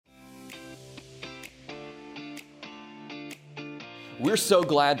We're so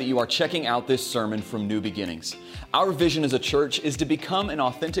glad that you are checking out this sermon from New Beginnings. Our vision as a church is to become an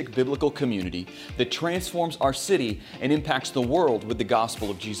authentic biblical community that transforms our city and impacts the world with the gospel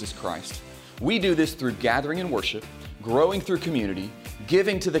of Jesus Christ. We do this through gathering in worship, growing through community,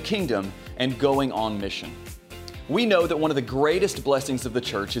 giving to the kingdom, and going on mission. We know that one of the greatest blessings of the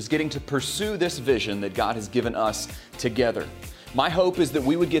church is getting to pursue this vision that God has given us together. My hope is that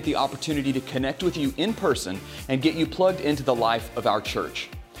we would get the opportunity to connect with you in person and get you plugged into the life of our church.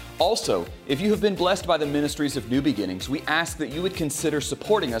 Also, if you have been blessed by the ministries of New Beginnings, we ask that you would consider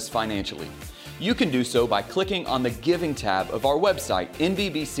supporting us financially. You can do so by clicking on the Giving tab of our website,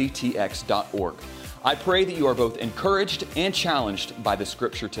 nbbctx.org. I pray that you are both encouraged and challenged by the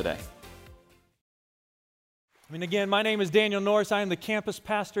scripture today. Again, my name is Daniel Norris. I am the campus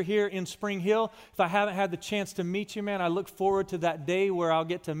pastor here in Spring Hill. If I haven't had the chance to meet you, man, I look forward to that day where I'll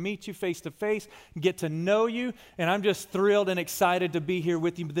get to meet you face to face, get to know you, and I'm just thrilled and excited to be here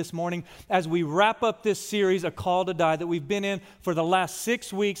with you this morning as we wrap up this series, A Call to Die, that we've been in for the last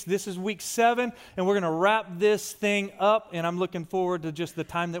 6 weeks. This is week 7, and we're going to wrap this thing up, and I'm looking forward to just the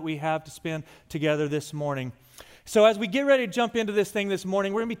time that we have to spend together this morning. So as we get ready to jump into this thing this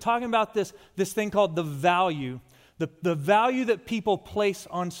morning, we're going to be talking about this thing called the value, the value that people place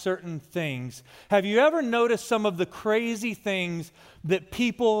on certain things. Have you ever noticed some of the crazy things that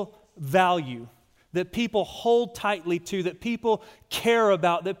people value, that people hold tightly to, that people care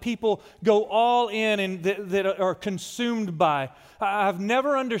about, that people go all in and that are consumed by? I've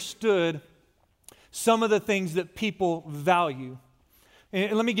never understood some of the things that people value.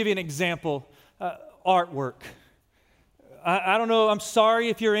 And let me give you an example. Artwork. I don't know, I'm sorry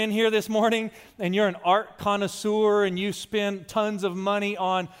if you're in here this morning and you're an art connoisseur and you spend tons of money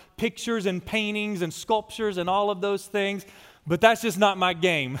on pictures and paintings and sculptures and all of those things, but that's just not my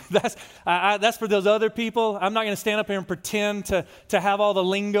game. That's for those other people. I'm not going to stand up here and pretend to have all the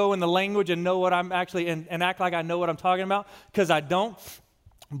lingo and the language and know what I'm actually, and act like I know what I'm talking about, because I don't.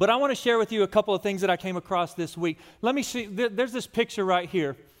 But I want to share with you a couple of things that I came across this week. Let me see, there's this picture right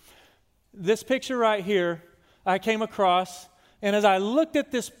here. This picture right here I came across, and as I looked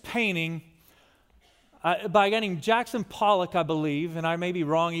at this painting by a guy named Jackson Pollock, I believe, and I may be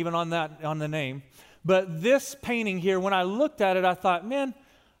wrong even on the name, but this painting here, when I looked at it, I thought, man,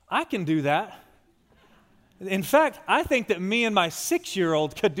 I can do that. In fact, I think that me and my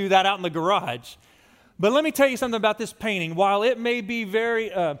 6-year-old could do that out in the garage. But let me tell you something about this painting. While it may be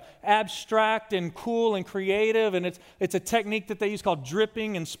very abstract and cool and creative, and it's a technique that they use called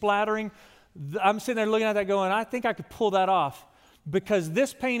dripping and splattering, I'm sitting there looking at that going, I think I could pull that off, because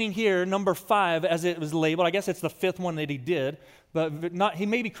this painting here, number 5, as it was labeled, I guess it's the 5th one that he did, but he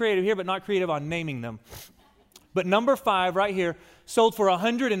may be creative here, but not creative on naming them. But number 5 right here sold for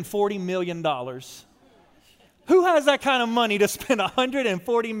 $140 million. Who has that kind of money to spend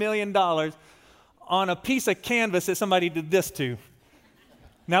 $140 million on a piece of canvas that somebody did this to?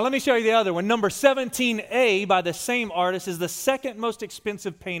 Now let me show you the other one. Number 17A by the same artist is the second most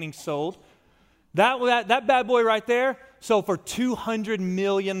expensive painting sold. That bad boy right there sold for $200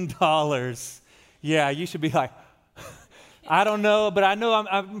 million. Yeah, you should be like, I don't know, but I know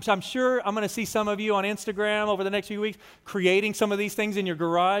I'm sure I'm going to see some of you on Instagram over the next few weeks creating some of these things in your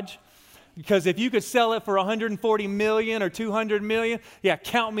garage. Because if you could sell it for $140 million or $200 million, yeah,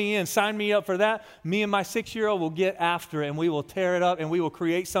 count me in, sign me up for that. Me and my 6-year-old will get after it, and we will tear it up, and we will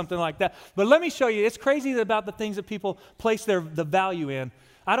create something like that. But let me show you, it's crazy about the things that people place the value in.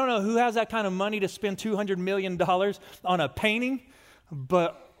 I don't know who has that kind of money to spend $200 million on a painting,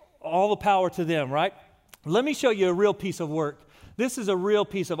 but all the power to them, right? Let me show you a real piece of work. This is a real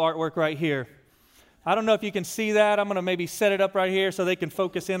piece of artwork right here. I don't know if you can see that. I'm going to maybe set it up right here so they can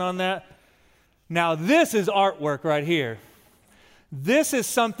focus in on that. Now, this is artwork right here. This is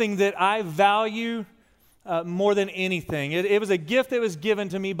something that I value more than anything. It was a gift that was given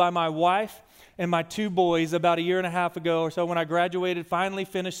to me by my wife and my 2 boys about a year and a half ago or so when I graduated, finally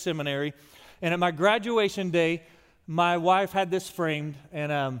finished seminary. And at my graduation day, my wife had this framed,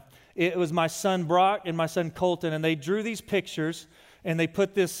 and it was my son Brock and my son Colton, and they drew these pictures, and they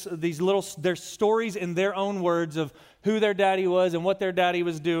put their stories in their own words of who their daddy was and what their daddy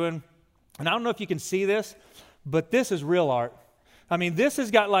was doing. And I don't know if you can see this, but this is real art. I mean, this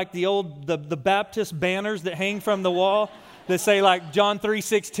has got like the Baptist banners that hang from the wall that say like John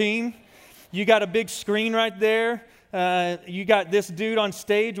 3:16. You got a big screen right there. You got this dude on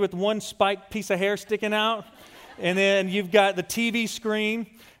stage with one spiked piece of hair sticking out. And then you've got the TV screen.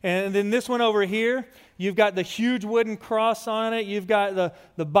 And then this one over here, you've got the huge wooden cross on it. You've got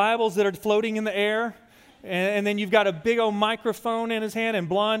the Bibles that are floating in the air. And then you've got a big old microphone in his hand and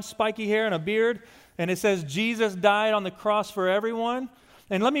blonde, spiky hair and a beard. And it says, Jesus died on the cross for everyone.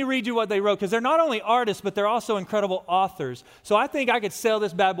 And let me read you what they wrote, because they're not only artists, but they're also incredible authors. So I think I could sell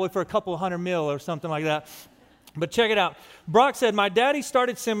this bad boy for a couple $100 million or something like that. But check it out. Brock said, my daddy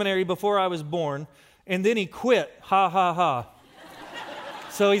started seminary before I was born, and then he quit. Ha, ha, ha.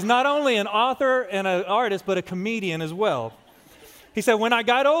 So he's not only an author and an artist, but a comedian as well. He said, when I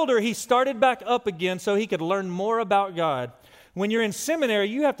got older, he started back up again so he could learn more about God. When you're in seminary,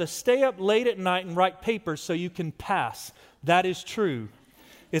 you have to stay up late at night and write papers so you can pass. That is true.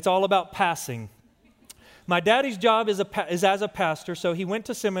 It's all about passing. My daddy's job is as a pastor, so he went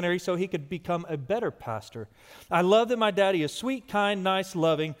to seminary so he could become a better pastor. I love that my daddy is sweet, kind, nice,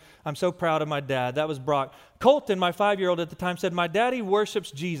 loving. I'm so proud of my dad. That was Brock. Colton, my 5-year-old at the time, said, my daddy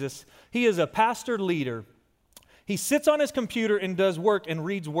worships Jesus. He is a pastor leader. He sits on his computer and does work and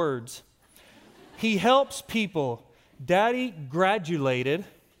reads words. He helps people. Daddy graduated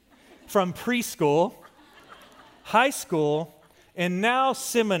from preschool, high school, and now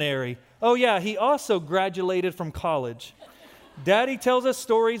seminary. Oh yeah, he also graduated from college. Daddy tells us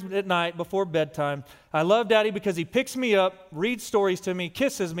stories at night before bedtime. I love Daddy because he picks me up, reads stories to me,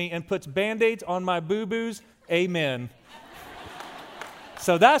 kisses me, and puts Band-Aids on my boo-boos. Amen.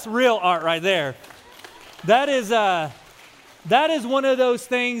 So that's real art right there. That is one of those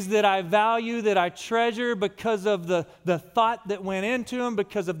things that I value, that I treasure because of the thought that went into them,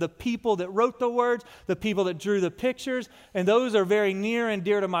 because of the people that wrote the words, the people that drew the pictures, and those are very near and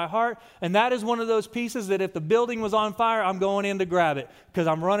dear to my heart. And that is one of those pieces that if the building was on fire, I'm going in to grab it because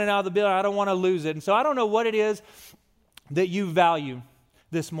I'm running out of the building. I don't want to lose it. And so I don't know what it is that you value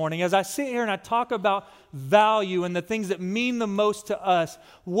this morning. As I sit here and I talk about value and the things that mean the most to us,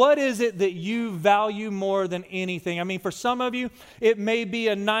 what is it that you value more than anything? I mean, for some of you, it may be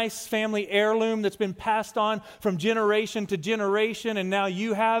a nice family heirloom that's been passed on from generation to generation, and now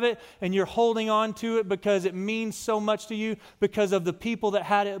you have it and you're holding on to it because it means so much to you because of the people that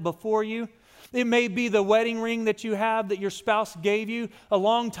had it before you. It may be the wedding ring that you have that your spouse gave you a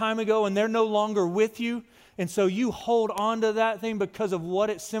long time ago and they're no longer with you. And so you hold on to that thing because of what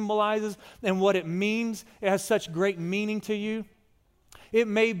it symbolizes and what it means. It has such great meaning to you. It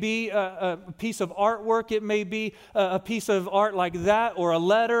may be a piece of artwork. It may be a piece of art like that, or a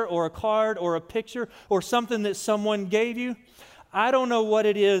letter, or a card, or a picture, or something that someone gave you. I don't know what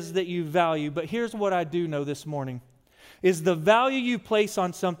it is that you value, but here's what I do know this morning, is the value you place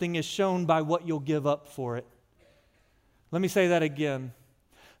on something is shown by what you'll give up for it. Let me say that again.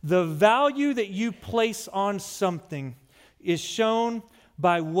 The value that you place on something is shown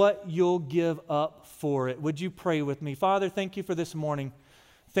by what you'll give up for it. Would you pray with me? Father, thank you for this morning.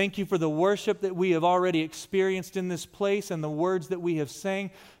 Thank you for the worship that we have already experienced in this place and the words that we have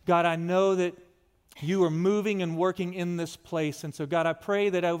sang. God, I know that you are moving and working in this place. And so, God, I pray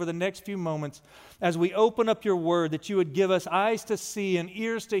that over the next few moments, as we open up your word, that you would give us eyes to see and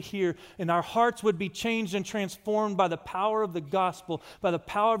ears to hear, and our hearts would be changed and transformed by the power of the gospel, by the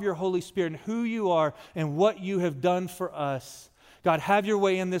power of your Holy Spirit, and who you are and what you have done for us. God, have your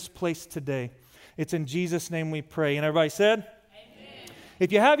way in this place today. It's in Jesus' name we pray. And everybody said? Amen.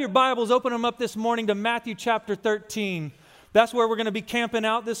 If you have your Bibles, open them up this morning to Matthew chapter 13. That's where we're going to be camping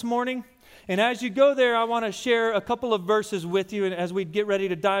out this morning. And as you go there, I want to share a couple of verses with you as we get ready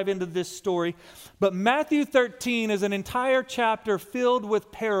to dive into this story. But Matthew 13 is an entire chapter filled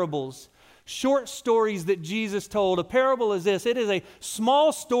with parables, short stories that Jesus told. A parable is this: it is a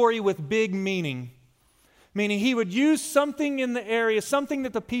small story with big meaning. Meaning he would use something in the area, something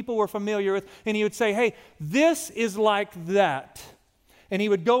that the people were familiar with, and he would say, hey, this is like that. And he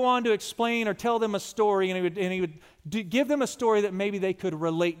would go on to explain or tell them a story, and he would give them a story that maybe they could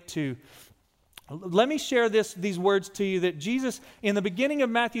relate to. Let me share these words to you that Jesus, in the beginning of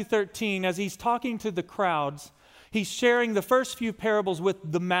Matthew 13, as he's talking to the crowds, he's sharing the first few parables with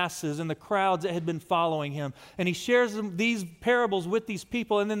the masses and the crowds that had been following him. And he shares these parables with these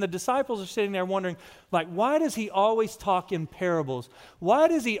people. And then the disciples are sitting there wondering, like, why does he always talk in parables? Why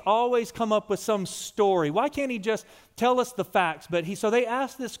does he always come up with some story? Why can't he just tell us the facts? So they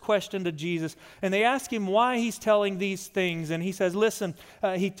ask this question to Jesus, and they ask him why he's telling these things. And he says, listen,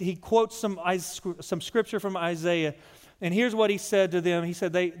 he quotes some scripture from Isaiah. And here's what he said to them. He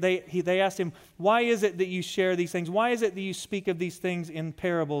said, they asked him, why is it that you share these things? Why is it that you speak of these things in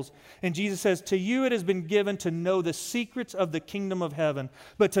parables? And Jesus says, to you it has been given to know the secrets of the kingdom of heaven,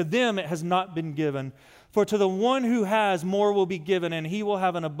 but to them it has not been given. For to the one who has, more will be given, and he will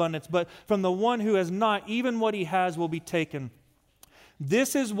have an abundance. But from the one who has not, even what he has will be taken.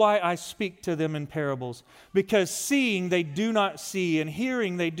 This is why I speak to them in parables, because seeing they do not see, and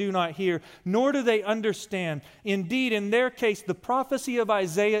hearing they do not hear, nor do they understand. Indeed, in their case, the prophecy of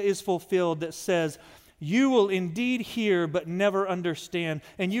Isaiah is fulfilled that says, you will indeed hear, but never understand,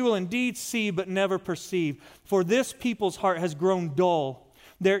 and you will indeed see, but never perceive. For this people's heart has grown dull.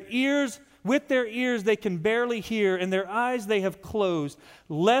 With their ears they can barely hear, and their eyes they have closed,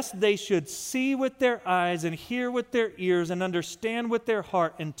 lest they should see with their eyes and hear with their ears and understand with their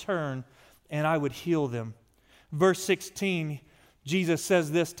heart and turn, and I would heal them. Verse 16, Jesus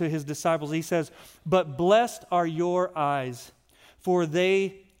says this to his disciples. He says, but blessed are your eyes, for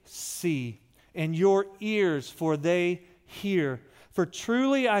they see, and your ears, for they hear. For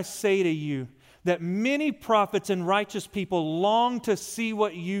truly I say to you, that many prophets and righteous people long to see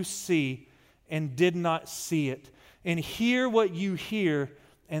what you see, and did not see it, and hear what you hear,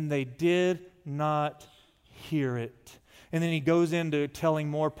 and they did not hear it. And then he goes into telling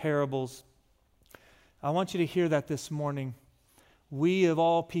more parables. I want you to hear that this morning. We of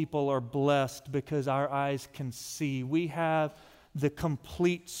all people are blessed because our eyes can see. We have the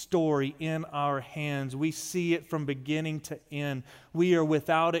complete story in our hands. We see it from beginning to end. We are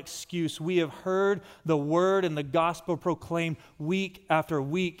without excuse. We have heard the word and the gospel proclaimed week after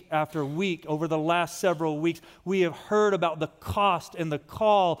week after week over the last several weeks. We have heard about the cost and the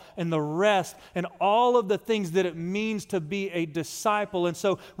call and the rest and all of the things that it means to be a disciple. And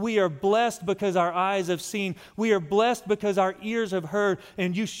so we are blessed because our eyes have seen. We are blessed because our ears have heard.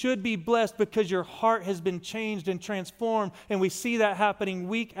 And you should be blessed because your heart has been changed and transformed. And we see that happening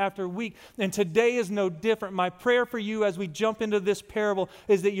week after week. And today is no different. My prayer for you as we jump into this parable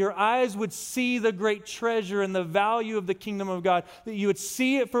is that your eyes would see the great treasure and the value of the kingdom of God, that you would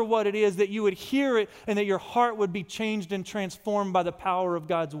see it for what it is, that you would hear it, and that your heart would be changed and transformed by the power of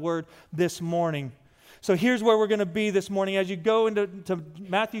God's word this morning. So here's where we're going to be this morning. As you go into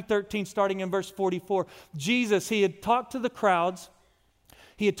Matthew 13, starting in verse 44, Jesus, he had talked to the crowds.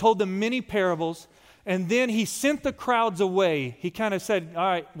 He had told them many parables, and then he sent the crowds away. He kind of said, all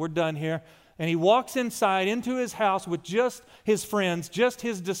right, we're done here. And he walks inside into his house with just his friends, just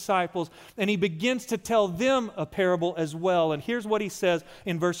his disciples, and he begins to tell them a parable as well. And here's what he says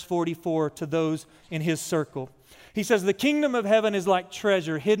in verse 44 to those in his circle. He says, the kingdom of heaven is like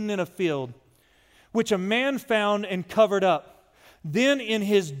treasure hidden in a field, which a man found and covered up. Then in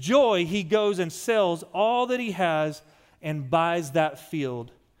his joy he goes and sells all that he has and buys that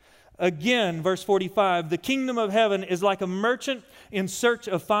field. Again, verse 45, the kingdom of heaven is like a merchant in search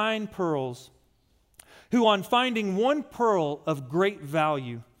of fine pearls, who on finding one pearl of great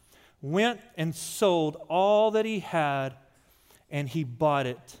value, went and sold all that he had, and he bought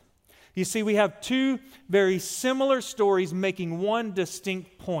it. You see, we have two very similar stories making one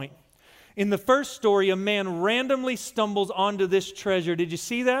distinct point. In the first story, a man randomly stumbles onto this treasure. Did you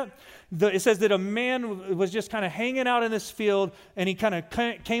see that? It says that a man was just kind of hanging out in this field, and he kind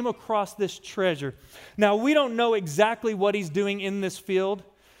of came across this treasure. Now, we don't know exactly what he's doing in this field.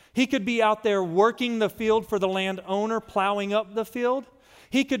 He could be out there working the field for the landowner, plowing up the field.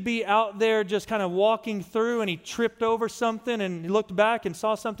 He could be out there just kind of walking through, and he tripped over something, and he looked back and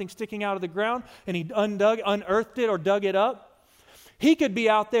saw something sticking out of the ground, and he unearthed it or dug it up. He could be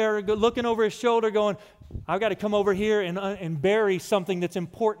out there looking over his shoulder going, I've got to come over here and bury something that's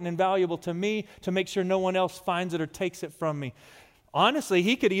important and valuable to me to make sure no one else finds it or takes it from me. Honestly,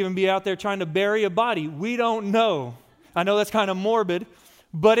 he could even be out there trying to bury a body. We don't know. I know that's kind of morbid,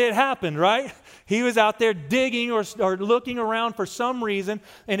 but it happened, right? He was out there digging or looking around for some reason,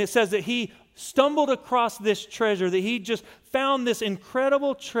 and it says that he stumbled across this treasure, that he just found this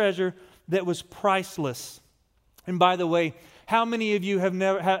incredible treasure that was priceless. And by the way, how many of you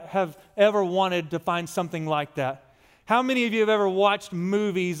have ever wanted to find something like that? How many of you have ever watched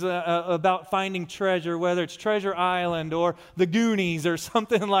movies about finding treasure, whether it's Treasure Island or The Goonies or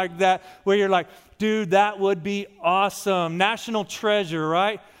something like that, where you're like, dude, that would be awesome. National Treasure,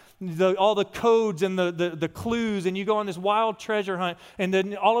 right? All the codes and the clues, and you go on this wild treasure hunt, and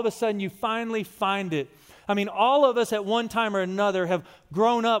then all of a sudden you finally find it. I mean, all of us at one time or another have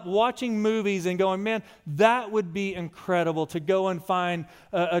grown up watching movies and going, man, that would be incredible to go and find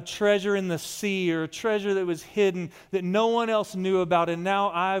a treasure in the sea or a treasure that was hidden that no one else knew about, and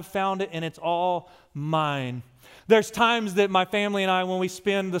now I've found it and it's all mine. There's times that my family and I, when we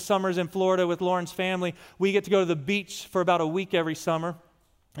spend the summers in Florida with Lauren's family, we get to go to the beach for about a week every summer.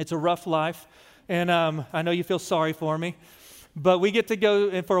 It's a rough life, and I know you feel sorry for me, but we get to go,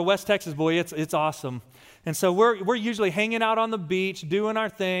 and for a West Texas boy, it's awesome. And so we're usually hanging out on the beach, doing our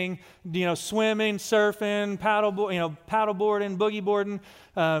thing, swimming, surfing, paddleboarding, boogie boarding,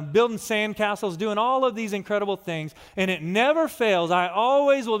 building sandcastles, doing all of these incredible things. And it never fails. I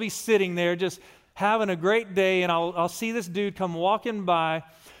always will be sitting there just having a great day, and I'll see this dude come walking by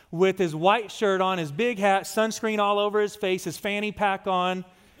with his white shirt on, his big hat, sunscreen all over his face, his fanny pack on,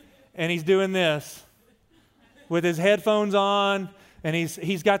 and he's doing this with his headphones on. And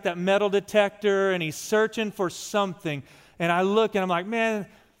he's got that metal detector, and he's searching for something. And I look, and I'm like, man,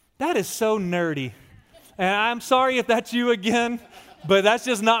 that is so nerdy. And I'm sorry if that's you again, but that's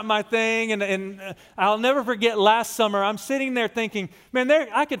just not my thing. And I'll never forget last summer, I'm sitting there thinking, man,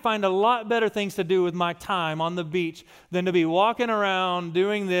 I could find a lot better things to do with my time on the beach than to be walking around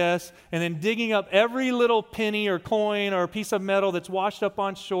doing this and then digging up every little penny or coin or piece of metal that's washed up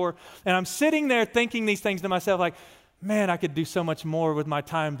on shore. And I'm sitting there thinking these things to myself like, man, I could do so much more with my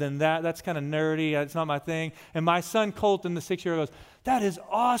time than that. That's kind of nerdy. It's not my thing. And my son, Colton, the 6-year-old, goes, that is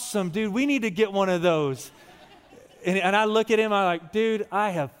awesome, dude. We need to get one of those. And I look at him, I'm like, dude, I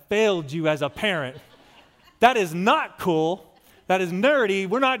have failed you as a parent. That is not cool. That is nerdy.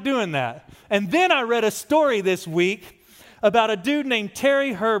 We're not doing that. And then I read a story this week about a dude named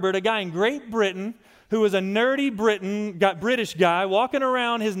Terry Herbert, a guy in Great Britain, who was a nerdy British guy walking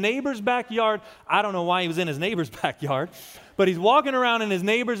around his neighbor's backyard. I don't know why he was in his neighbor's backyard, but he's walking around in his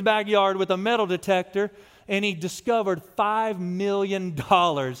neighbor's backyard with a metal detector, and he discovered $5 million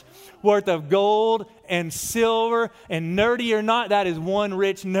worth of gold and silver, and nerdy or not, that is one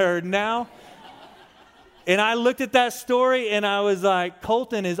rich nerd now. And I looked at that story, and I was like,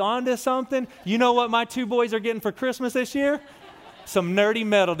 Colton is onto something. You know what my 2 boys are getting for Christmas this year? Some nerdy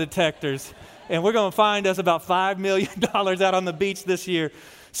metal detectors. And we're going to find us about $5 million out on the beach this year.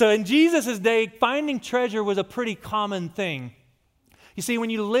 So in Jesus' day, finding treasure was a pretty common thing. You see, when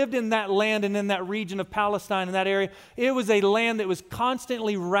you lived in that land and in that region of Palestine, in that area, it was a land that was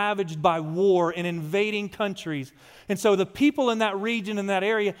constantly ravaged by war and invading countries. And so the people in that region, in that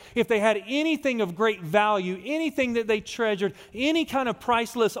area, if they had anything of great value, anything that they treasured, any kind of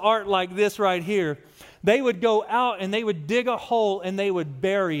priceless art like this right here, they would go out and they would dig a hole and they would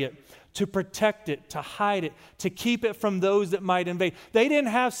bury it, to protect it, to hide it, to keep it from those that might invade. They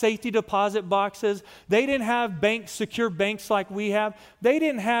didn't have safety deposit boxes. They didn't have secure banks like we have. They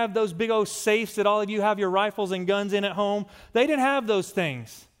didn't have those big old safes that all of you have your rifles and guns in at home. They didn't have those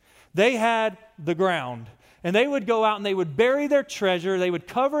things. They had the ground. And they would go out and they would bury their treasure. They would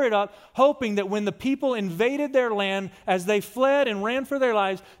cover it up, hoping that when the people invaded their land, as they fled and ran for their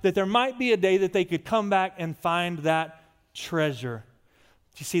lives, that there might be a day that they could come back and find that treasure.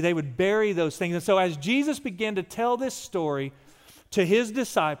 You see, they would bury those things. And so as Jesus began to tell this story to his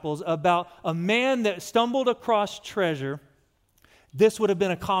disciples about a man that stumbled across treasure, this would have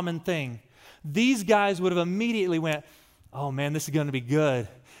been a common thing. These guys would have immediately went, oh man, this is going to be good.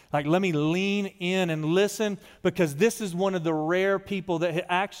 Like, let me lean in and listen, because this is one of the rare people that had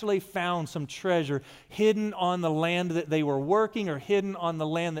actually found some treasure hidden on the land that they were working or hidden on the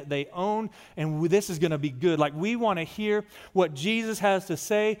land that they owned, and this is going to be good. Like, we want to hear what Jesus has to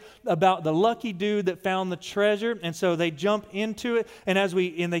say about the lucky dude that found the treasure, and so they jump into it, and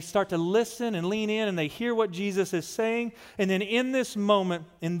they start to listen and lean in, and they hear what Jesus is saying, and then in this moment,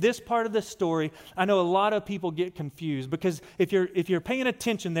 in this part of the story, I know a lot of people get confused, because if you're paying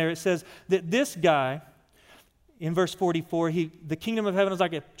attention there, it says that this guy, in verse 44, the kingdom of heaven is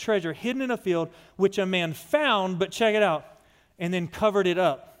like a treasure hidden in a field, which a man found, but check it out, and then covered it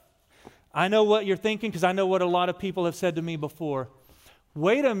up. I know what you're thinking, because I know what a lot of people have said to me before.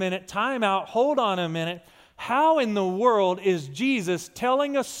 Wait a minute, time out, hold on a minute. How in the world is Jesus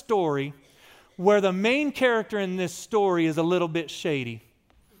telling a story where the main character in this story is a little bit shady?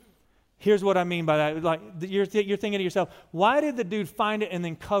 Here's what I mean by that. Like, you're thinking to yourself, why did the dude find it and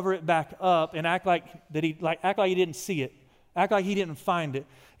then cover it back up and act like he didn't see it, act like he didn't find it,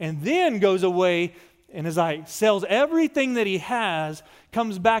 and then goes away and is like, sells everything that he has,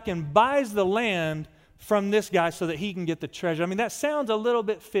 comes back and buys the land from this guy so that he can get the treasure? I mean, that sounds a little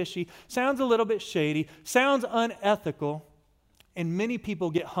bit fishy, sounds a little bit shady, sounds unethical, and many people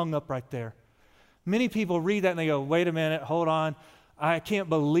get hung up right there. Many people read that and they go, wait a minute, hold on. I can't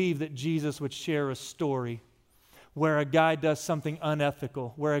believe that Jesus would share a story where a guy does something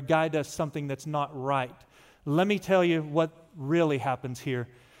unethical, where a guy does something that's not right. Let me tell you what really happens here.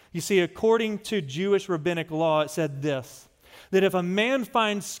 You see, according to Jewish rabbinic law, it said this, that if a man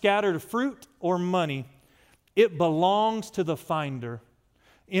finds scattered fruit or money, it belongs to the finder.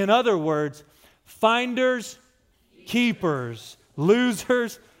 In other words, finders, keepers,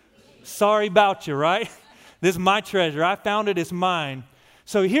 losers, sorry about you, right? This is my treasure. I found it. It's mine.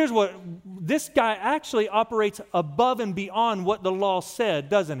 So here's what, this guy actually operates above and beyond what the law said,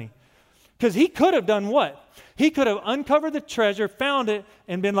 doesn't he? Because he could have done what? He could have uncovered the treasure, found it,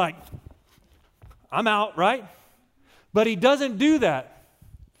 and been like, I'm out, right? But he doesn't do that.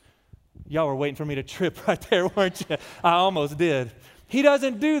 Y'all were waiting for me to trip right there, weren't you? I almost did. He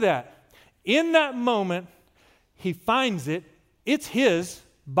doesn't do that. In that moment, he finds it. It's his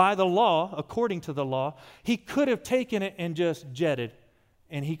by the law, according to the law. He could have taken it and just jetted.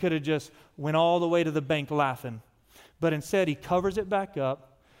 And he could have just went all the way to the bank laughing. But instead, he covers it back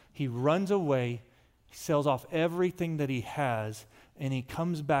up. He runs away. He sells off everything that he has. And he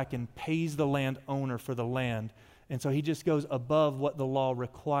comes back and pays the landowner for the land. And so he just goes above what the law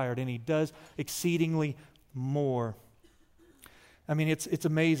required. And he does exceedingly more. I mean, it's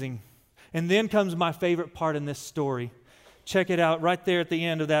amazing. And then comes my favorite part in this story. Check it out right there at the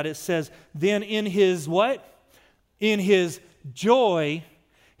end of that. It says, then in his what? In his joy,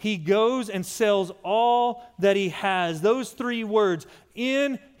 he goes and sells all that he has. Those three words,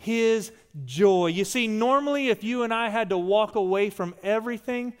 in his joy. You see, normally if you and I had to walk away from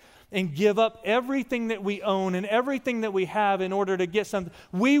everything and give up everything that we own and everything that we have in order to get something,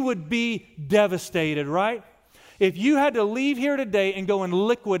 we would be devastated, right? If you had to leave here today and go and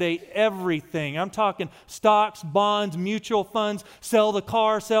liquidate everything, I'm talking stocks, bonds, mutual funds, sell the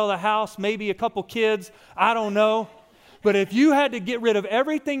car, sell the house, maybe a couple kids, I don't know. But if you had to get rid of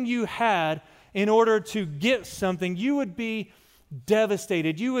everything you had in order to get something, you would be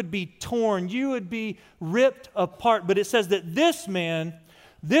devastated. You would be torn. You would be ripped apart. But it says that this man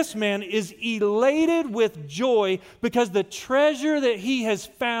is elated with joy because the treasure that he has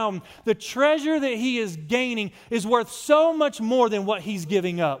found, the treasure that he is gaining is worth so much more than what he's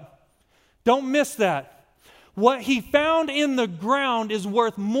giving up. Don't miss that. What he found in the ground is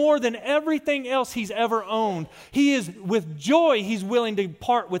worth more than everything else he's ever owned. He is, with joy, he's willing to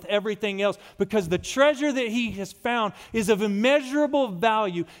part with everything else because the treasure that he has found is of immeasurable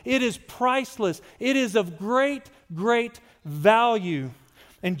value. It is priceless. It is of great, great value.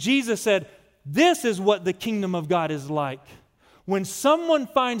 And Jesus said, this is what the kingdom of God is like. When someone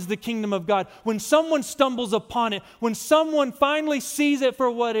finds the kingdom of God, when someone stumbles upon it, when someone finally sees it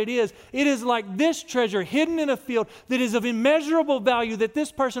for what it is like this treasure hidden in a field that is of immeasurable value that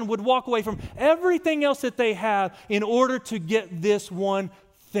this person would walk away from everything else that they have in order to get this one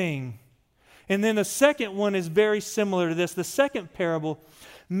thing. And then the second one is very similar to this. The second parable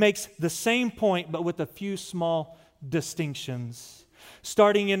makes the same point but with a few small distinctions.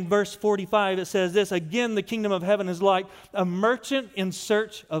 Starting in verse 45, it says this, again, the kingdom of heaven is like a merchant in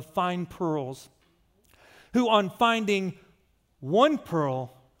search of fine pearls, who on finding one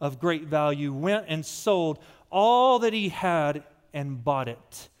pearl of great value went and sold all that he had and bought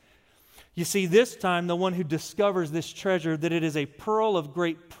it. You see, this time, the one who discovers this treasure, that it is a pearl of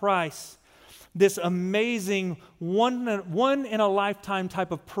great price, this amazing one-in-a-lifetime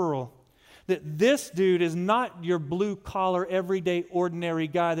type of pearl, that this dude is not your blue-collar, everyday, ordinary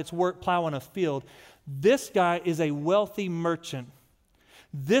guy that's plowing a field. This guy is a wealthy merchant.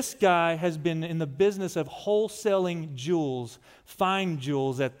 This guy has been in the business of wholesaling jewels, fine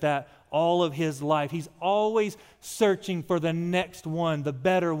jewels at that, all of his life. He's always searching for the next one, the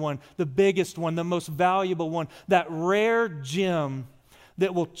better one, the biggest one, the most valuable one, that rare gem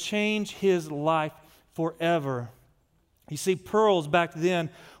that will change his life forever. You see, pearls back then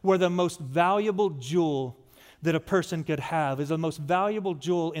were the most valuable jewel that a person could have, is the most valuable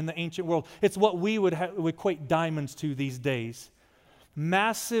jewel in the ancient world. It's what we would equate diamonds to these days.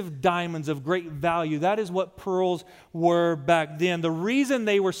 Massive diamonds of great value. That is what pearls were back then. The reason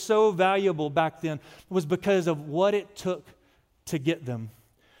they were so valuable back then was because of what it took to get them.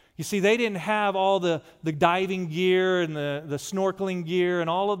 You see, they didn't have all the diving gear and the snorkeling gear and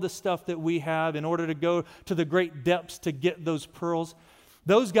all of the stuff that we have in order to go to the great depths to get those pearls.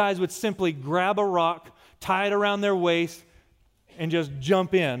 Those guys would simply grab a rock, tie it around their waist, and just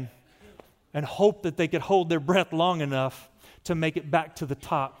jump in and hope that they could hold their breath long enough to make it back to the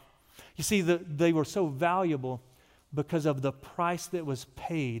top. You see, they were so valuable because of the price that was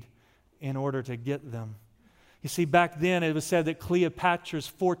paid in order to get them. You see, back then it was said that Cleopatra's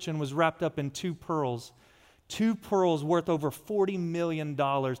fortune was wrapped up in two pearls. Two pearls worth over $40 million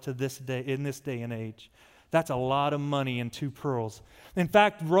to this day, in this day and age. That's a lot of money in two pearls. In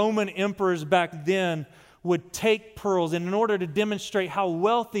fact, Roman emperors back then would take pearls, and in order to demonstrate how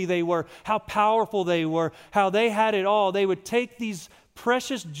wealthy they were, how powerful they were, how they had it all, they would take these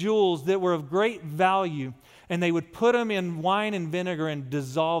precious jewels that were of great value, and they would put them in wine and vinegar and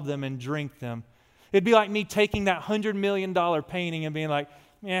dissolve them and drink them. It'd be like me taking that $100 million painting and being like,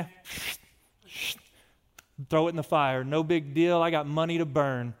 throw it in the fire. No big deal. I got money to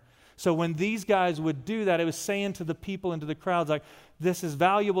burn. So when these guys would do that, it was saying to the people and to the crowds, like, this is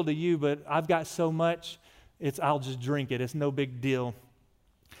valuable to you, but I've got so much, I'll just drink it. It's no big deal.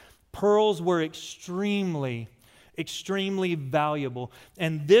 Pearls were extremely, extremely valuable.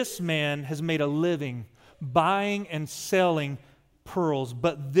 And this man has made a living buying and selling pearls.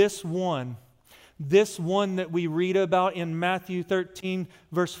 But this one that we read about in Matthew 13,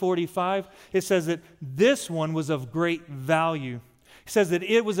 verse 45, it says that this one was of great value. It says that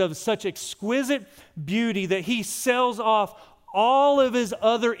it was of such exquisite beauty that he sells off all of his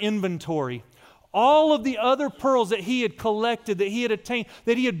other inventory, all of the other pearls that he had collected, that he had attained,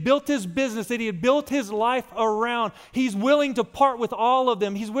 that he had built his business, that he had built his life around. He's willing to part with all of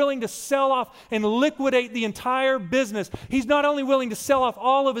them. He's willing to sell off and liquidate the entire business. He's not only willing to sell off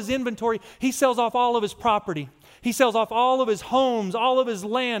all of his inventory, he sells off all of his property. He sells off all of his homes, all of his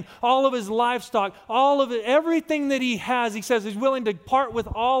land, all of his livestock, all of it, everything that he has. He says he's willing to part with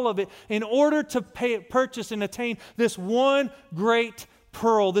all of it in order to purchase and attain this one great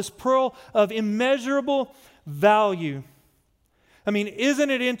pearl, this pearl of immeasurable value. I mean,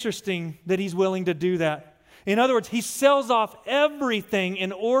 isn't it interesting that he's willing to do that? In other words, he sells off everything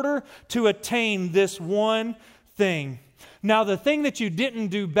in order to attain this one thing. Now, the thing that you didn't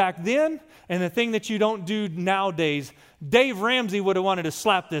do back then and the thing that you don't do nowadays, Dave Ramsey would have wanted to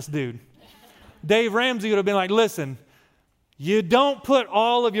slap this dude. Dave Ramsey would have been like, listen, you don't put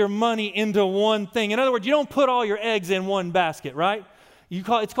all of your money into one thing. In other words, you don't put all your eggs in one basket, right?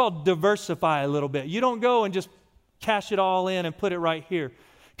 It's called diversify a little bit. You don't go and just cash it all in and put it right here.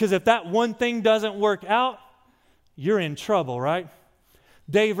 Because if that one thing doesn't work out, you're in trouble, right?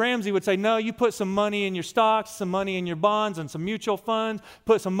 Dave Ramsey would say, no, you put some money in your stocks, some money in your bonds and some mutual funds,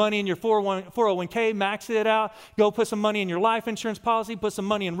 put some money in your 401k, max it out, go put some money in your life insurance policy, put some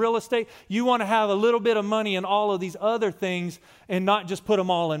money in real estate. You want to have a little bit of money in all of these other things and not just put them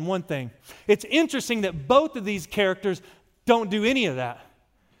all in one thing. It's interesting that both of these characters don't do any of that.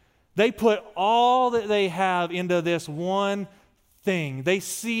 They put all that they have into this one thing. They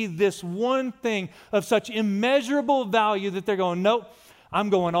see this one thing of such immeasurable value that they're going, nope, I'm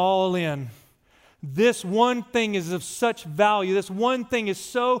going all in. This one thing is of such value. This one thing is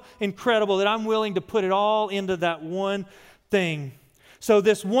so incredible that I'm willing to put it all into that one thing. So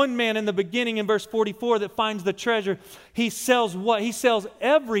this one man in the beginning in verse 44 that finds the treasure, he sells what? He sells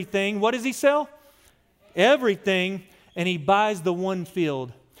everything. What does he sell? Everything. And he buys the one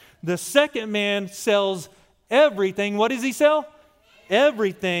field. The second man sells everything. What does he sell?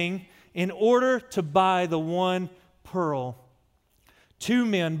 Everything in order to buy the one pearl. Two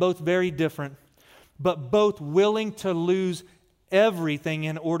men, both very different, but both willing to lose everything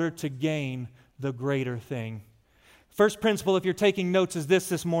in order to gain the greater thing. First principle, if you're taking notes, is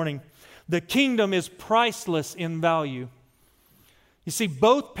this morning. The kingdom is priceless in value. You see,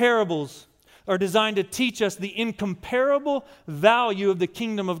 both parables are designed to teach us the incomparable value of the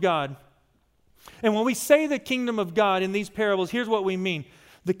kingdom of God. And when we say the kingdom of God in these parables, here's what we mean.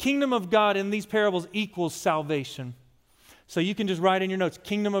 The kingdom of God in these parables equals salvation. So you can just write in your notes,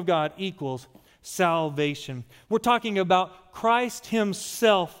 kingdom of God equals salvation. We're talking about Christ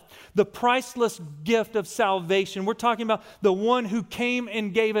himself, the priceless gift of salvation. We're talking about the one who came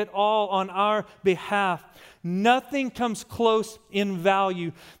and gave it all on our behalf. Nothing comes close in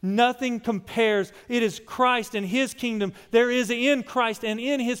value. Nothing compares. It is Christ and his kingdom. There is in Christ and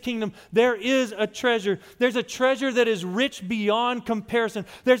in his kingdom, there is a treasure. There's a treasure that is rich beyond comparison.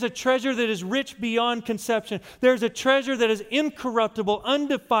 There's a treasure that is rich beyond conception. There's a treasure that is incorruptible,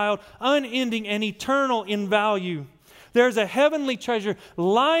 undefiled, unending, and eternal in value. There's a heavenly treasure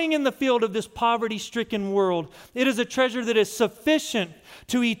lying in the field of this poverty-stricken world. It is a treasure that is sufficient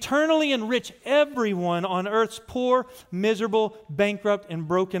to eternally enrich everyone on earth's poor, miserable, bankrupt, and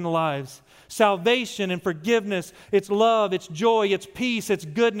broken lives. Salvation and forgiveness, its love, its joy, its peace, its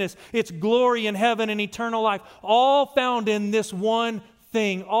goodness, its glory in heaven and eternal life, all found in this one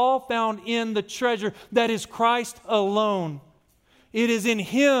thing, all found in the treasure that is Christ alone. It is in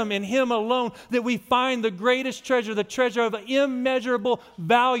him and him alone that we find the greatest treasure, the treasure of immeasurable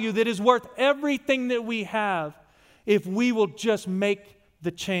value that is worth everything that we have if we will just make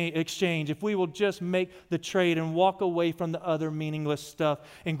the exchange, if we will just make the trade and walk away from the other meaningless stuff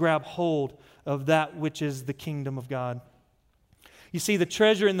and grab hold of that which is the kingdom of God. You see, the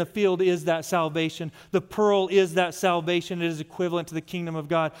treasure in the field is that salvation. The pearl is that salvation. It is equivalent to the kingdom of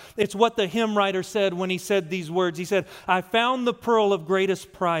God. It's what the hymn writer said when he said these words. He said, I found the pearl of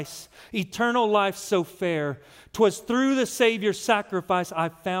greatest price, eternal life so fair. 'Twas through the Savior's sacrifice I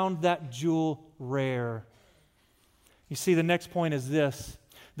found that jewel rare. You see, the next point is this.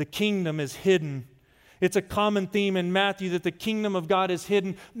 The kingdom is hidden It's a common theme in Matthew that the kingdom of God is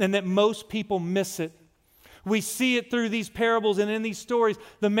hidden and that most people miss it. We see it through these parables and in these stories.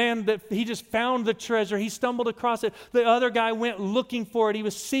 The man that he just found the treasure, he stumbled across it. The other guy went looking for it. He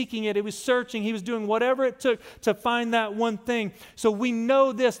was seeking it. He was searching. He was doing whatever it took to find that one thing. So we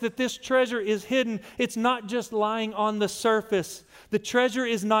know this, that this treasure is hidden. It's not just lying on the surface. The treasure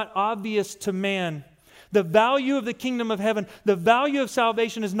is not obvious to man. The value of the kingdom of heaven, the value of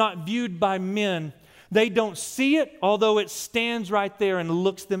salvation is not viewed by men. They don't see it, although it stands right there and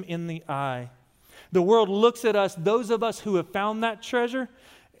looks them in the eye. The world looks at us, those of us who have found that treasure,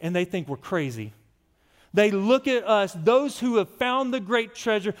 and they think we're crazy. They look at us, those who have found the great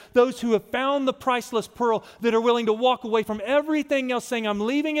treasure, those who have found the priceless pearl, that are willing to walk away from everything else, saying, I'm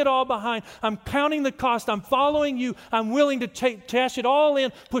leaving it all behind, I'm counting the cost, I'm following you, I'm willing to cash it all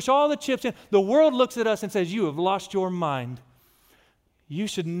in, push all the chips in. The world looks at us and says, you have lost your mind. You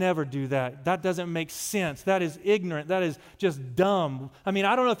should never do that. That doesn't make sense. That is ignorant. That is just dumb. I mean,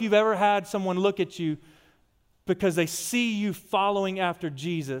 I don't know if you've ever had someone look at you because they see you following after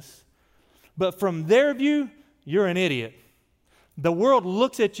Jesus. But from their view, you're an idiot. The world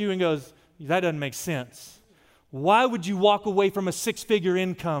looks at you and goes, that doesn't make sense. Why would you walk away from a 6-figure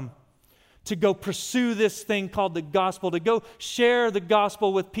income to go pursue this thing called the gospel, to go share the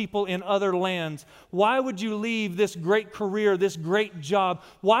gospel with people in other lands? Why would you leave this great career, this great job?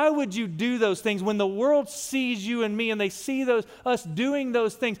 Why would you do those things when the world sees you and me and they see us doing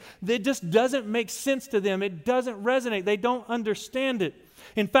those things? It just doesn't make sense to them. It doesn't resonate. They don't understand it.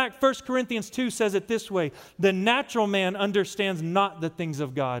 In fact, 1 Corinthians 2 says it this way: the natural man understands not the things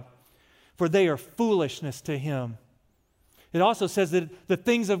of God, for they are foolishness to him. It also says that the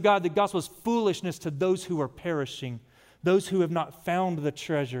things of God, the gospel, is foolishness to those who are perishing, those who have not found the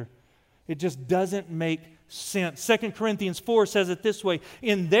treasure. It just doesn't make sense. 2 Corinthians 4 says it this way: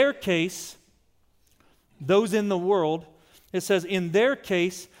 in their case, those in the world, it says, in their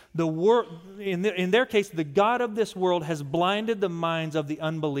case, the God of this world has blinded the minds of the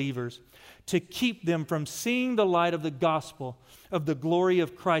unbelievers to keep them from seeing the light of the gospel of the glory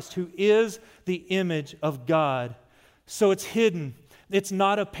of Christ, who is the image of God. So it's hidden. It's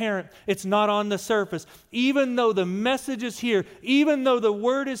not apparent. It's not on the surface. Even though the message is here, even though the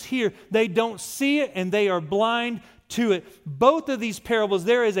word is here, they don't see it and they are blind to it. Both of these parables,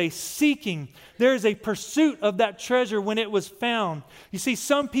 there is a seeking, there is a pursuit of that treasure when it was found. You see,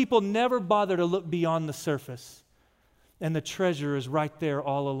 some people never bother to look beyond the surface, and the treasure is right there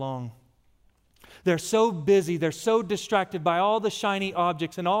all along. They're so busy, they're so distracted by all the shiny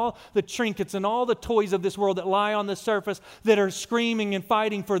objects and all the trinkets and all the toys of this world that lie on the surface that are screaming and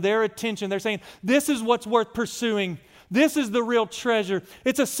fighting for their attention. They're saying, this is what's worth pursuing. This is the real treasure.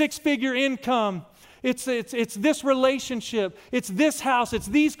 It's a 6-figure income. It's this relationship. It's this house. It's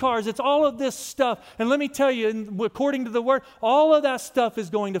these cars. It's all of this stuff. And let me tell you, according to the word, all of that stuff is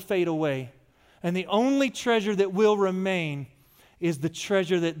going to fade away. And the only treasure that will remain is the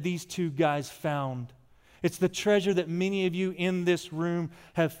treasure that these two guys found. It's the treasure that many of you in this room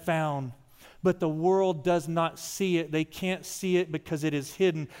have found. But the world does not see it. They can't see it because it is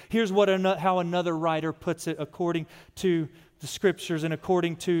hidden. Here's how another writer puts it according to the Scriptures and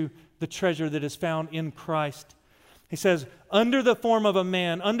according to the treasure that is found in Christ. He says, under the form of a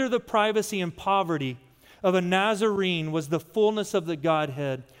man, under the privacy and poverty of a Nazarene was the fullness of the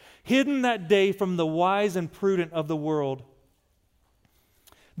Godhead, hidden that day from the wise and prudent of the world.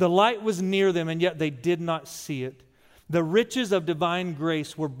 The light was near them, and yet they did not see it. The riches of divine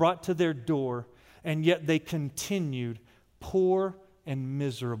grace were brought to their door, and yet they continued poor and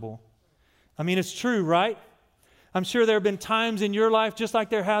miserable. I mean, it's true, right? I'm sure there have been times in your life, just like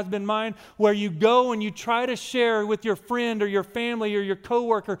there has been mine, where you go and you try to share with your friend or your family or your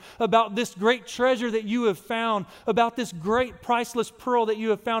coworker about this great treasure that you have found, about this great priceless pearl that you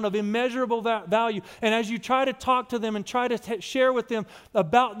have found of immeasurable value. And as you try to talk to them and try to share with them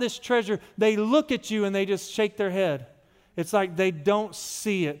about this treasure, they look at you and they just shake their head. It's like they don't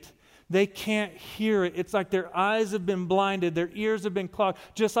see it. They can't hear it. It's like their eyes have been blinded. Their ears have been clogged,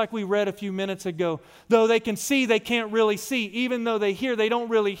 just like we read a few minutes ago. Though they can see, they can't really see. Even though they hear, they don't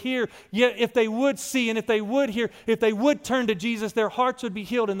really hear. Yet if they would see and if they would hear, if they would turn to Jesus, their hearts would be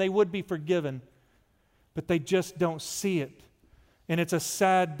healed and they would be forgiven. But they just don't see it. And it's a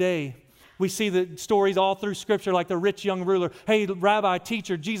sad day. We see the stories all through Scripture, like the rich young ruler. Hey, Rabbi,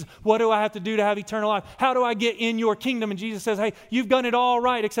 teacher, Jesus, what do I have to do to have eternal life? How do I get in your kingdom? And Jesus says, hey, you've done it all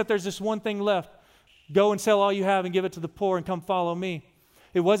right, except there's this one thing left. Go and sell all you have and give it to the poor and come follow me.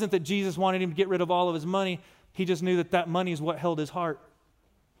 It wasn't that Jesus wanted him to get rid of all of his money. He just knew that money is what held his heart.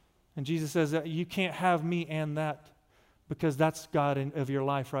 And Jesus says that you can't have me and that, because that's God of your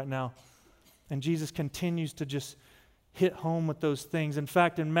life right now. And Jesus continues to just hit home with those things. In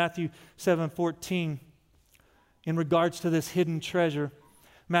fact, in Matthew 7:14, in regards to this hidden treasure,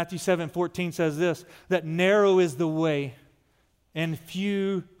 Matthew 7:14 says this, that narrow is the way and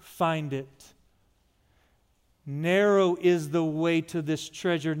few find it. Narrow is the way to this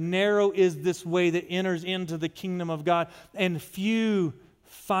treasure. Narrow is this way that enters into the kingdom of God, and few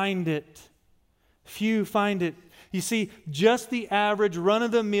find it. Few find it. You see, just the average,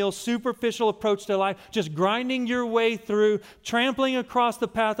 run-of-the-mill, superficial approach to life, just grinding your way through, trampling across the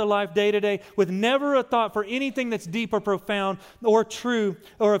path of life day to day, with never a thought for anything that's deep or profound or true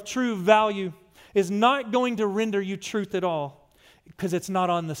or of true value, is not going to render you truth at all, because it's not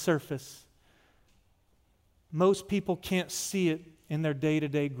on the surface. Most people can't see it in their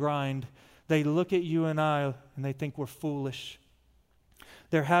day-to-day grind. They look at you and I and they think we're foolish.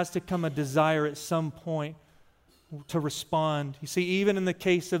 There has to come a desire at some point to respond. You see, even in the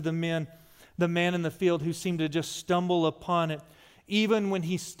case of the man in the field who seemed to just stumble upon it, even when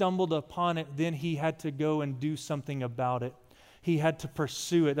he stumbled upon it, then he had to go and do something about it. He had to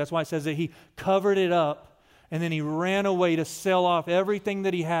pursue it. That's why it says that he covered it up, and then he ran away to sell off everything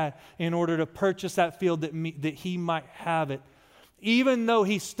that he had in order to purchase that field that he might have it. Even though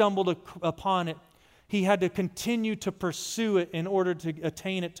he stumbled upon it, he had to continue to pursue it in order to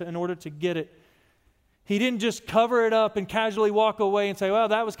attain it, in order to get it. He didn't just cover it up and casually walk away and say, well,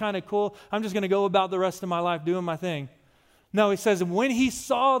 that was kind of cool. I'm just going to go about the rest of my life doing my thing. No, he says when he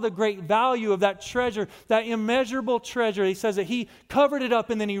saw the great value of that treasure, that immeasurable treasure, he says that he covered it up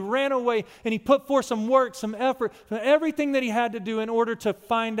and then he ran away and he put forth some work, some effort, everything that he had to do in order to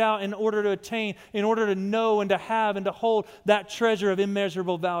find out, in order to attain, in order to know and to have and to hold that treasure of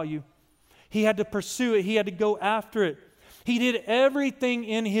immeasurable value. He had to pursue it. He had to go after it. He did everything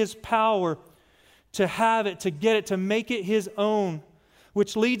in his power to have it, to get it, to make it his own.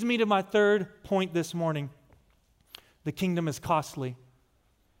 Which leads me to my third point this morning. The kingdom is costly.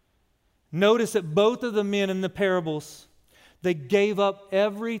 Notice that both of the men in the parables, they gave up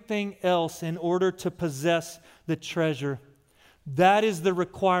everything else in order to possess the treasure. That is the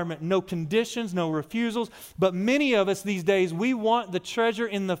requirement. No conditions, no refusals. But many of us these days, we want the treasure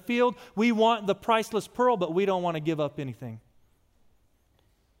in the field. We want the priceless pearl, but we don't want to give up anything.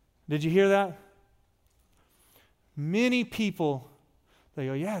 Did you hear that? Many people, they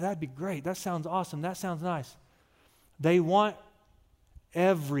go, yeah, that'd be great. That sounds awesome. That sounds nice. They want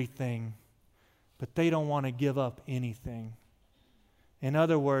everything, but they don't want to give up anything. In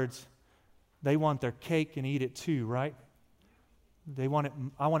other words, they want their cake and eat it too, right? They want it.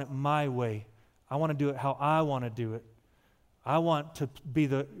 I want it my way. I want to do it how I want to do it. I want to be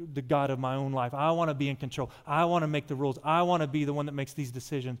the God of my own life. I want to be in control. I want to make the rules. I want to be the one that makes these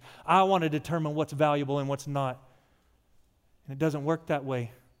decisions. I want to determine what's valuable and what's not. And it doesn't work that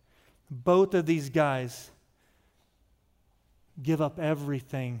way. Both of these guys give up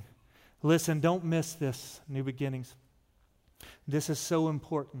everything. Listen, don't miss this, New Beginnings. This is so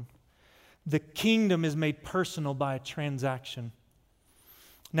important. The kingdom is made personal by a transaction.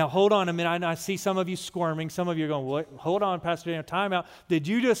 Now, hold on a minute. I see some of you squirming. Some of you are going, what? Hold on, Pastor Daniel, time out. Did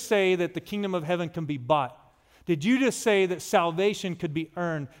you just say that the kingdom of heaven can be bought? Did you just say that salvation could be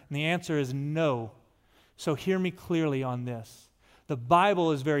earned? And the answer is no. So hear me clearly on this. The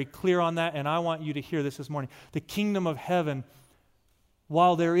Bible is very clear on that, and I want you to hear this morning. The kingdom of heaven,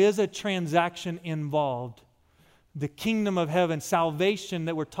 while there is a transaction involved, the kingdom of heaven, salvation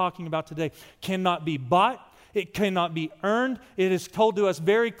that we're talking about today, cannot be bought. It cannot be earned. It is told to us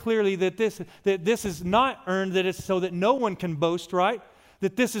very clearly that this is not earned, that it's so that no one can boast, right?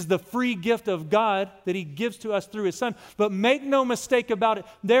 That this is the free gift of God that He gives to us through His Son. But make no mistake about it,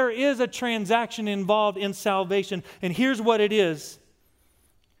 there is a transaction involved in salvation, and here's what it is.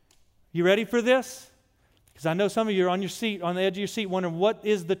 You ready for this? Because I know some of you are on your seat, on the edge of your seat, wondering what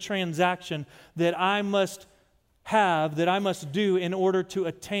is the transaction that I must have, that I must do in order to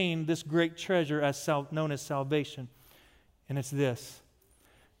attain this great treasure known as salvation. And it's this.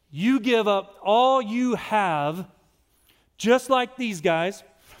 You give up all you have, just like these guys.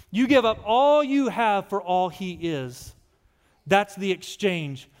 You give up all you have for all He is. That's the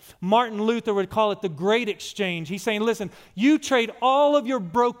exchange. Martin Luther would call it the great exchange. He's saying, listen, you trade all of your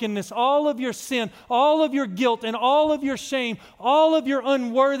brokenness, all of your sin, all of your guilt, and all of your shame, all of your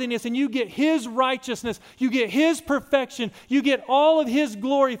unworthiness, and you get His righteousness, you get His perfection, you get all of His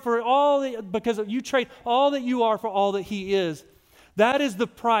glory because you trade all that you are for all that He is. That is the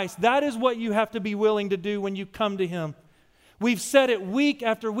price. That is what you have to be willing to do when you come to Him. We've said it week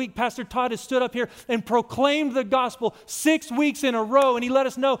after week. Pastor Todd has stood up here and proclaimed the gospel 6 weeks in a row, and he let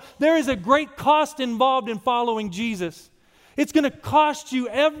us know there is a great cost involved in following Jesus. It's going to cost you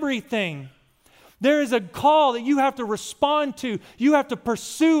everything. There is a call that you have to respond to. You have to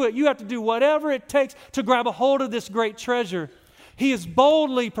pursue it. You have to do whatever it takes to grab a hold of this great treasure. He has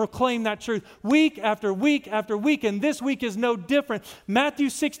boldly proclaimed that truth week after week after week, and this week is no different. Matthew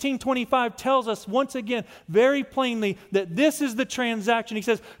 16:25 tells us once again very plainly that this is the transaction. He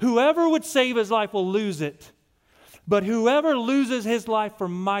says, whoever would save his life will lose it, but whoever loses his life for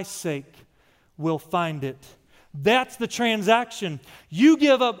my sake will find it. That's the transaction. You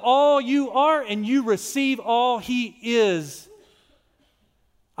give up all you are and you receive all He is.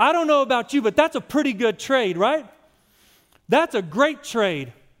 I don't know about you, but that's a pretty good trade, right? That's a great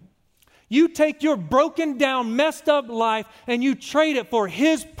trade. You take your broken down, messed up life and you trade it for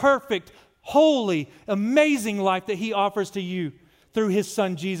His perfect, holy, amazing life that He offers to you through His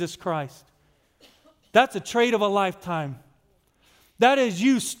Son, Jesus Christ. That's a trade of a lifetime. That is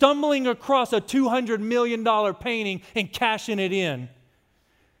you stumbling across a $200 million painting and cashing it in.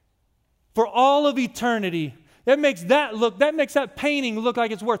 For all of eternity. That makes that painting look like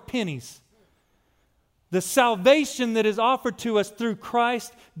it's worth pennies. The salvation that is offered to us through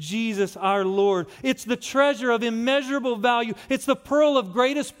Christ Jesus our Lord. It's the treasure of immeasurable value. It's the pearl of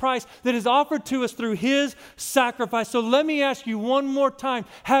greatest price that is offered to us through His sacrifice. So let me ask you one more time,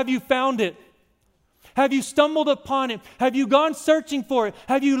 have you found it? Have you stumbled upon it? Have you gone searching for it?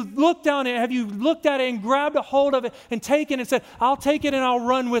 Have you looked on it? Have you looked at it and grabbed a hold of it and taken it and said, I'll take it and I'll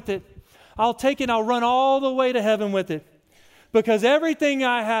run with it. I'll take it and I'll run all the way to heaven with it. Because everything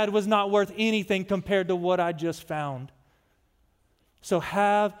I had was not worth anything compared to what I just found. So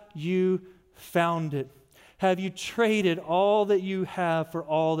have you found it? Have you traded all that you have for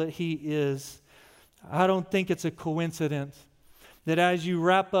all that He is? I don't think it's a coincidence that as you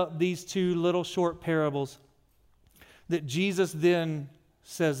wrap up these two little short parables, that Jesus then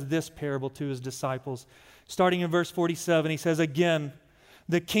says this parable to His disciples. Starting in verse 47, He says, again,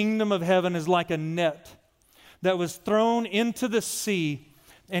 the kingdom of heaven is like a net that was thrown into the sea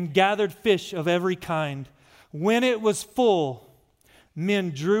and gathered fish of every kind. When it was full,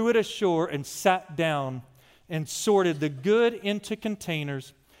 men drew it ashore and sat down and sorted the good into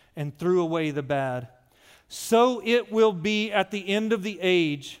containers and threw away the bad. So it will be at the end of the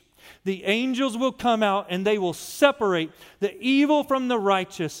age. The angels will come out and they will separate the evil from the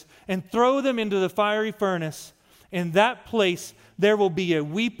righteous and throw them into the fiery furnace. In that place there will be a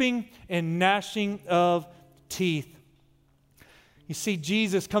weeping and gnashing of teeth. You see,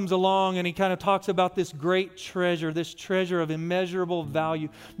 Jesus comes along and He kind of talks about this great treasure, this treasure of immeasurable value,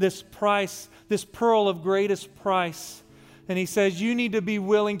 this price, this pearl of greatest price. And He says, you need to be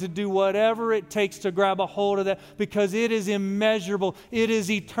willing to do whatever it takes to grab a hold of that because it is immeasurable. It is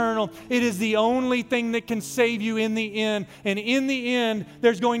eternal. It is the only thing that can save you in the end. And in the end,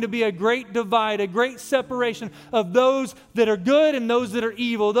 there's going to be a great divide, a great separation of those that are good and those that are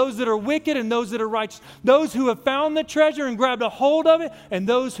evil, those that are wicked and those that are righteous, those who have found the treasure and grabbed a hold of it and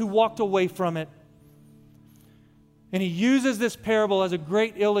those who walked away from it. And He uses this parable as a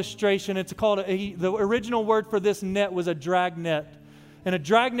great illustration. It's called, the original word for this net was a drag net. And a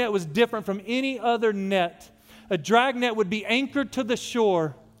drag net was different from any other net. A drag net would be anchored to the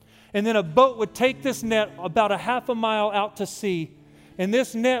shore. And then a boat would take this net about a half a mile out to sea. And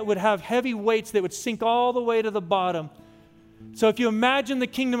this net would have heavy weights that would sink all the way to the bottom. So if you imagine the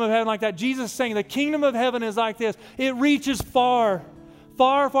kingdom of heaven like that, Jesus is saying the kingdom of heaven is like this. It reaches far.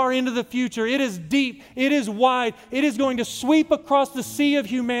 Far, far into the future. It is deep. It is wide. It is going to sweep across the sea of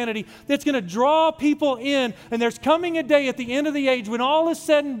humanity that's going to draw people in. And there's coming a day at the end of the age when all is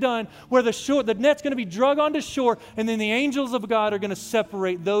said and done where the net's going to be drug onto shore and then the angels of God are going to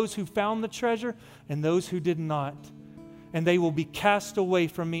separate those who found the treasure and those who did not. And they will be cast away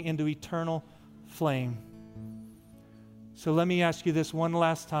from me into eternal flame. So let me ask you this one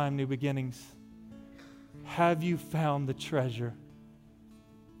last time, New Beginnings. Have you found the treasure?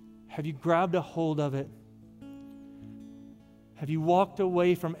 Have you grabbed a hold of it? Have you walked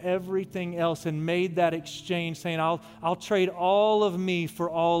away from everything else and made that exchange saying, I'll trade all of me for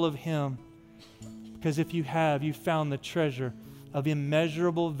all of Him? Because if you have, you found the treasure of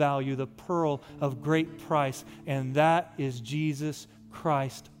immeasurable value, the pearl of great price, and that is Jesus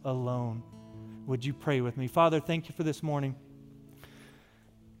Christ alone. Would you pray with me? Father, thank you for this morning.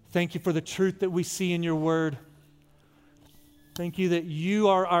 Thank you for the truth that we see in your word. Thank you that you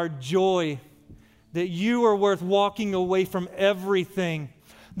are our joy, that you are worth walking away from everything,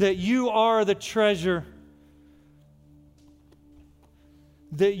 that you are the treasure,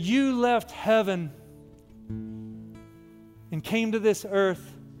 that you left heaven and came to this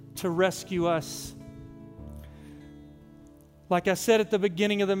earth to rescue us. Like I said at the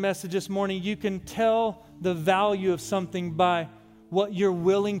beginning of the message this morning, you can tell the value of something by what you're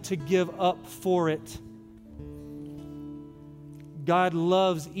willing to give up for it. God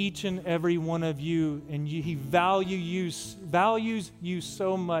loves each and every one of you, and He values you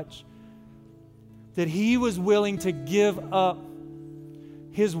so much that He was willing to give up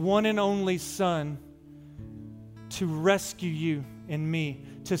His one and only Son to rescue you and me,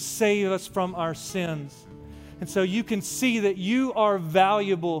 to save us from our sins. And so you can see that you are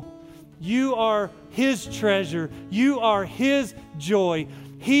valuable. You are His treasure. You are His joy.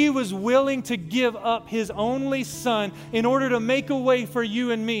 He was willing to give up His only Son in order to make a way for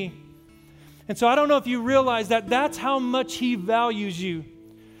you and me. And so I don't know if you realize that that's how much He values you.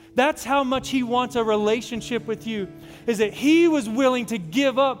 That's how much He wants a relationship with you, is that He was willing to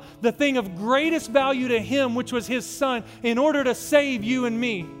give up the thing of greatest value to Him, which was His Son, in order to save you and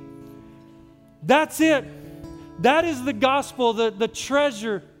me. That's it. That is the gospel, the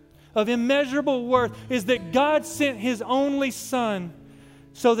treasure of immeasurable worth, is that God sent His only Son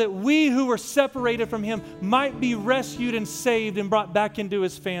so that we who were separated from Him might be rescued and saved and brought back into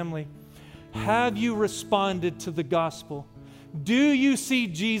His family. Have you responded to the gospel? Do you see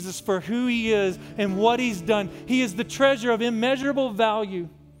Jesus for who He is and what He's done? He is the treasure of immeasurable value.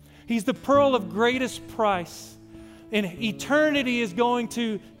 He's the pearl of greatest price. And eternity is going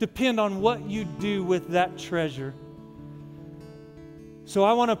to depend on what you do with that treasure. So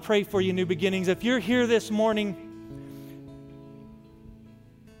I want to pray for you, New Beginnings. If you're here this morning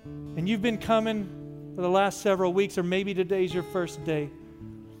and you've been coming for the last several weeks, or maybe today's your first day,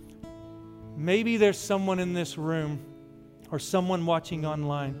 maybe there's someone in this room or someone watching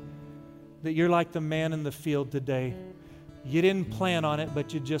online that you're like the man in the field today. You didn't plan on it,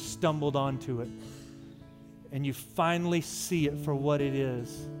 but you just stumbled onto it. And you finally see it for what it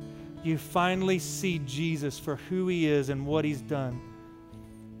is. You finally see Jesus for who He is and what He's done.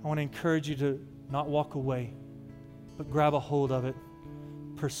 I want to encourage you to not walk away, but grab a hold of it.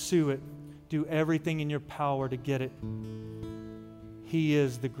 Pursue it. Do everything in your power to get it. He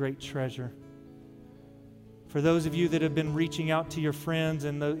is the great treasure. For those of you that have been reaching out to your friends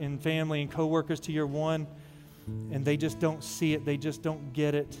and family and coworkers to your one, and they just don't see it, they just don't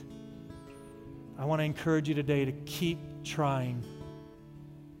get it, I want to encourage you today to keep trying.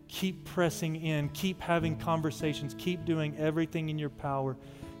 Keep pressing in. Keep having conversations. Keep doing everything in your power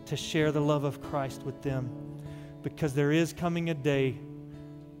to share the love of Christ with them. Because there is coming a day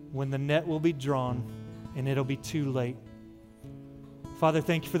when the net will be drawn and it'll be too late. Father,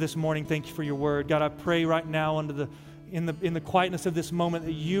 thank you for this morning. Thank you for your word. God, I pray right now in the quietness of this moment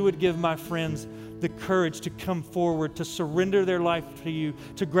that you would give my friends the courage to come forward, to surrender their life to you,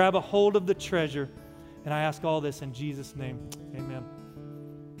 to grab a hold of the treasure. And I ask all this in Jesus' name. Amen.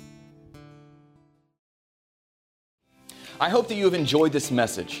 I hope that you have enjoyed this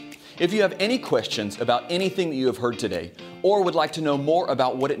message. If you have any questions about anything that you have heard today, or would like to know more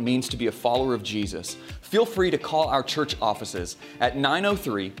about what it means to be a follower of Jesus, feel free to call our church offices at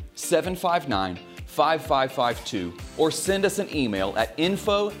 903-759-5552 or send us an email at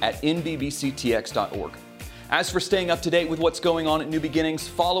info@nbbctx.org. As for staying up to date with what's going on at New Beginnings,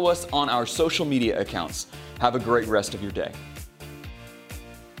 follow us on our social media accounts. Have a great rest of your day.